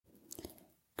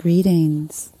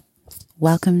Greetings.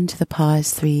 Welcome to the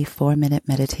Pause 3 4-minute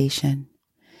meditation.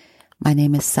 My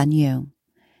name is Sun Yu,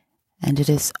 and it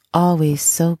is always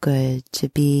so good to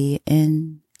be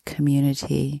in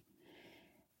community,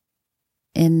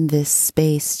 in this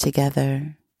space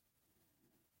together.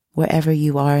 Wherever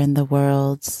you are in the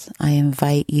world, I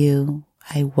invite you,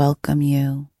 I welcome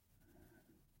you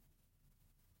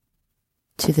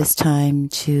to this time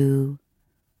to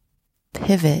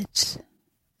pivot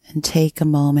and take a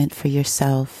moment for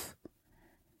yourself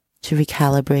to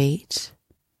recalibrate,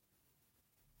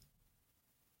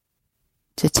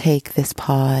 to take this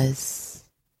pause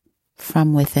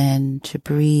from within, to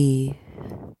breathe,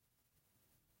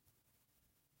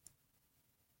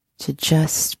 to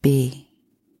just be.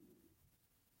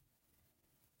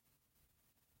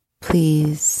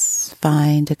 Please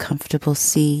find a comfortable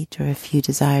seat, or if you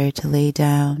desire to lay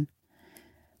down,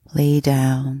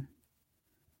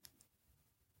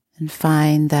 and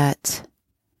find that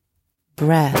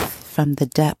breath from the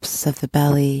depths of the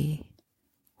belly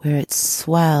where it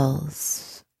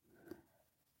swells.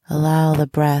 Allow the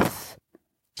breath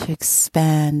to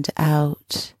expand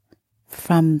out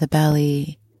from the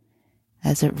belly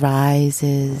as it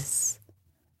rises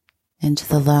into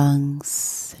the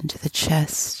lungs, into the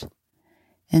chest,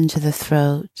 into the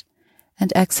throat,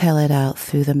 and exhale it out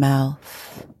through the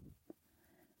mouth.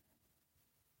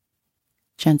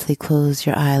 Gently close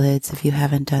your eyelids if you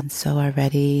haven't done so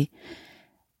already,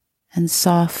 and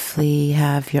softly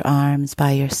have your arms by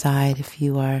your side if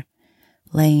you are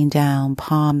laying down,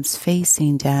 palms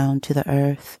facing down to the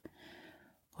earth,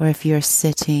 or if you're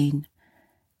sitting,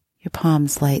 your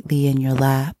palms lightly in your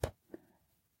lap.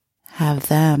 Have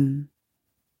them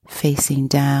facing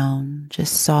down,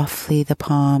 just softly the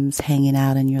palms hanging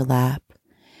out in your lap,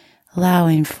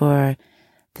 allowing for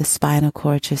the spinal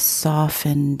cord to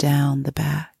soften down the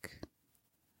back.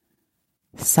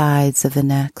 Sides of the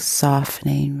neck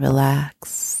softening,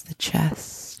 relax the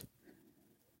chest.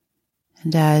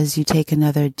 And as you take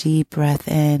another deep breath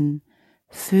in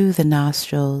through the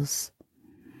nostrils,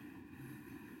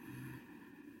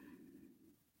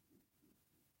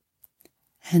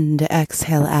 and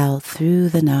exhale out through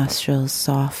the nostrils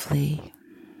softly,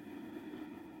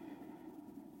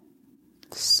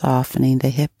 softening the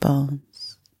hip bones,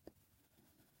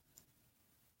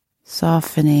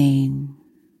 softening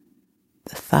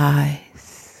the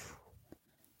thighs.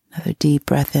 Another deep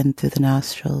breath in through the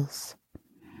nostrils.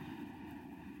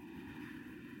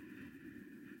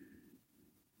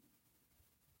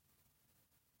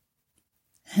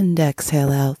 And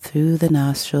exhale out through the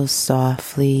nostrils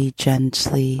softly,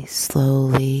 gently,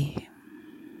 slowly.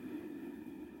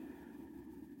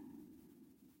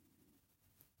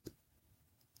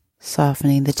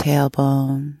 Softening the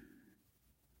tailbone,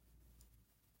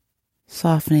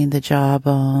 softening the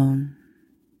jawbone.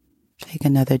 Take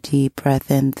another deep breath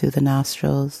in through the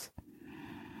nostrils.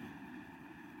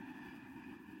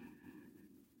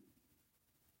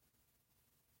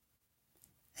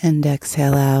 And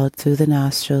exhale out through the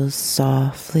nostrils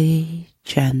softly,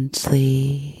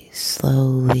 gently,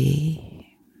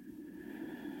 slowly.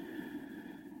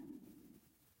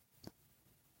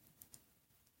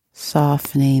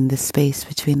 Softening the space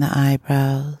between the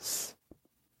eyebrows.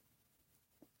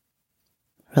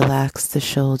 Relax the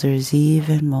shoulders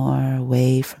even more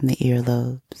away from the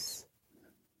earlobes.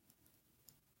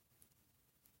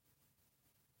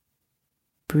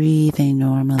 Breathing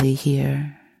normally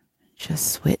here.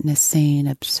 Just witnessing,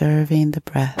 observing the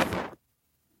breath,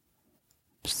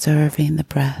 observing the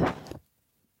breath.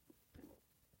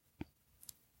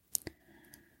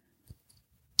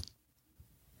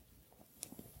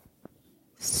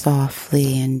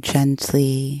 Softly and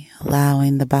gently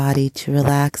allowing the body to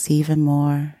relax even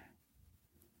more.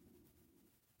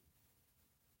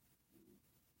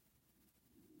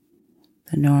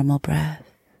 The normal breath.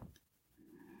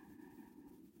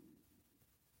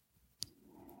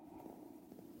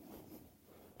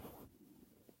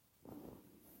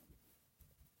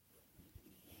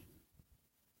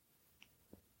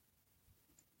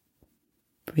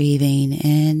 Breathing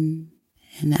in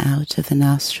and out of the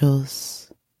nostrils,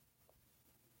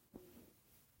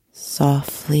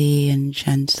 softly and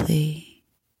gently,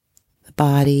 the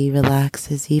body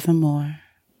relaxes even more.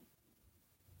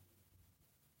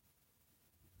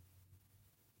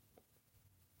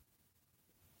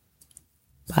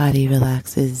 Body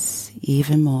relaxes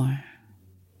even more.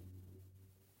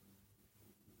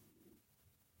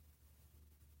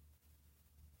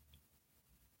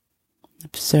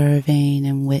 Observing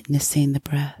and witnessing the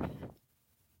breath.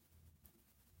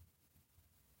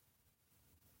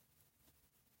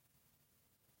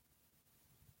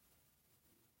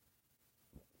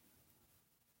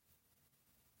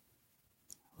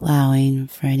 allowing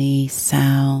for any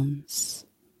sounds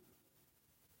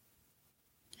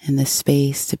in the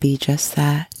space to be just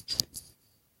that.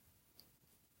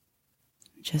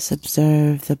 Just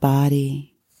observe the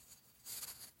body.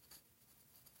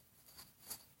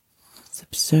 Just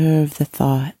observe the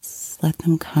thoughts. Let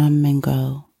them come and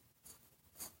go.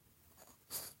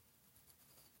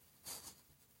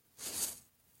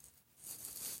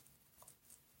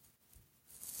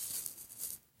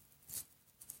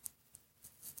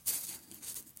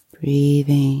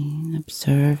 Breathing,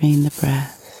 observing the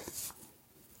breath.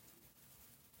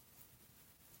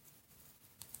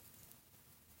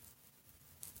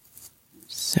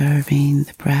 Observing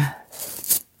the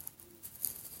breath.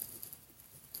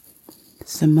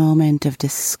 It's a moment of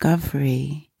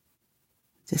discovery,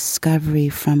 discovery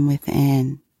from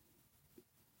within.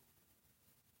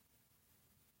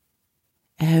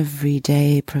 Every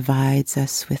day provides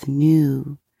us with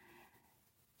new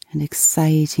and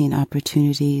exciting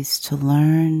opportunities to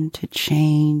learn, to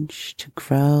change, to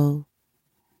grow,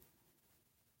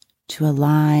 to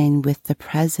align with the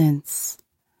presence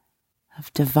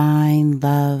of divine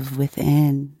love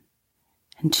within,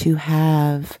 and to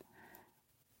have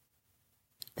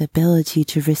the ability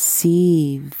to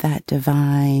receive that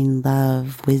divine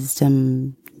love,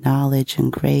 wisdom, knowledge,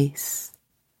 and grace.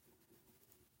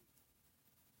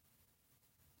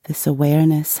 This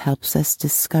awareness helps us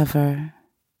discover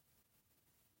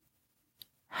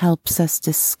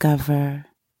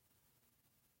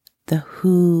the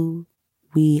who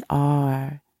we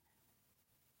are,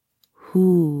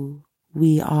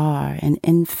 an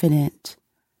infinite,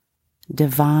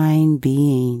 divine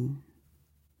being.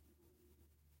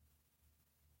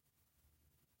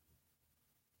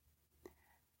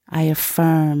 I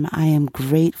affirm I am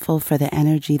grateful for the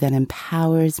energy that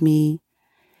empowers me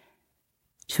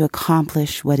to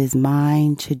accomplish what is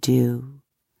mine to do.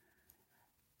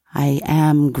 I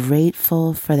am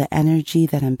grateful for the energy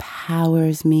that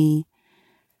empowers me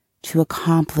to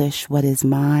accomplish what is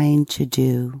mine to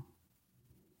do.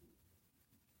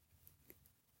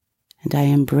 And I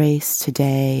embrace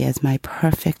today as my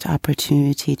perfect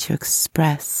opportunity to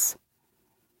express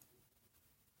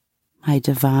my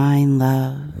divine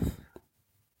love.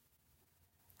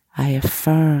 I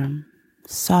affirm,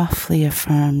 softly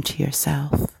affirm to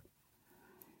yourself,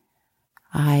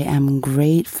 I am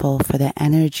grateful for the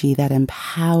energy that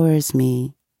empowers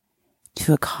me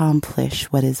to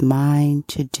accomplish what is mine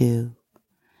to do.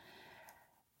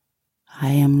 I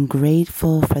am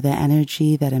grateful for the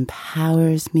energy that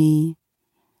empowers me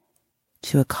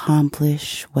to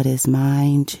accomplish what is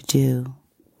mine to do.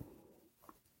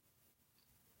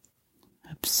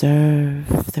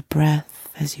 Observe the breath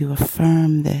as you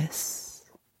affirm this.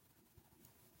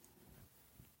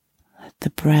 Let the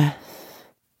breath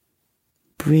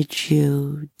bridge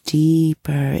you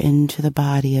deeper into the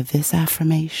body of this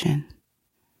affirmation.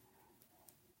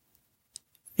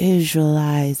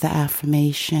 Visualize the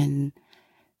affirmation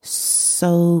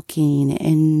soaking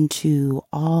into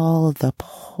all the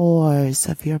pores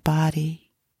of your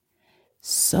body,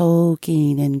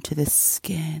 soaking into the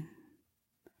skin.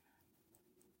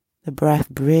 The breath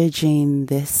bridging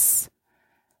this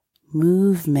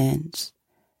movement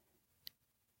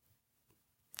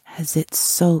as it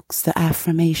soaks, the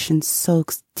affirmation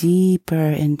soaks deeper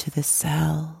into the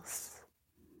cells,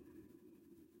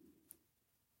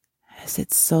 as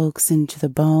it soaks into the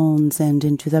bones and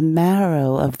into the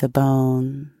marrow of the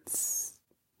bones.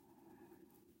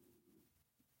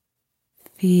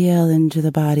 Feel into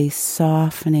the body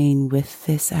softening with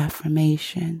this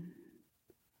affirmation,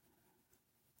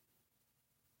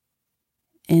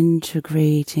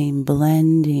 integrating,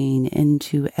 blending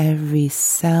into every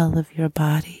cell of your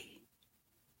body.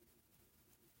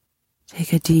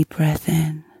 Take a deep breath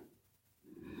in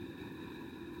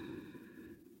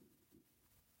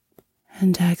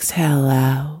and exhale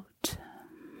out,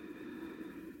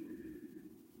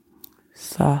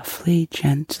 softly,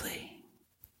 gently.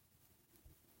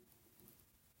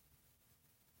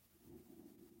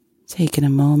 Taking a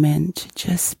moment to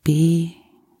just be.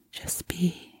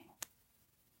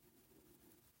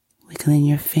 Wiggling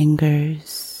your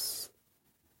fingers,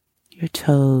 your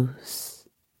toes.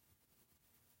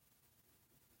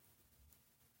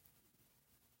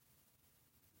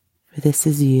 For this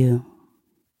is you.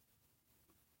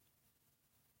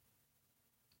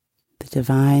 The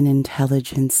divine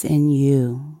intelligence in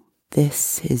you.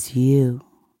 This is you.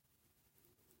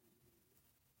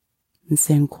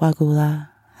 Nsenkwagula,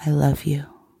 I love you.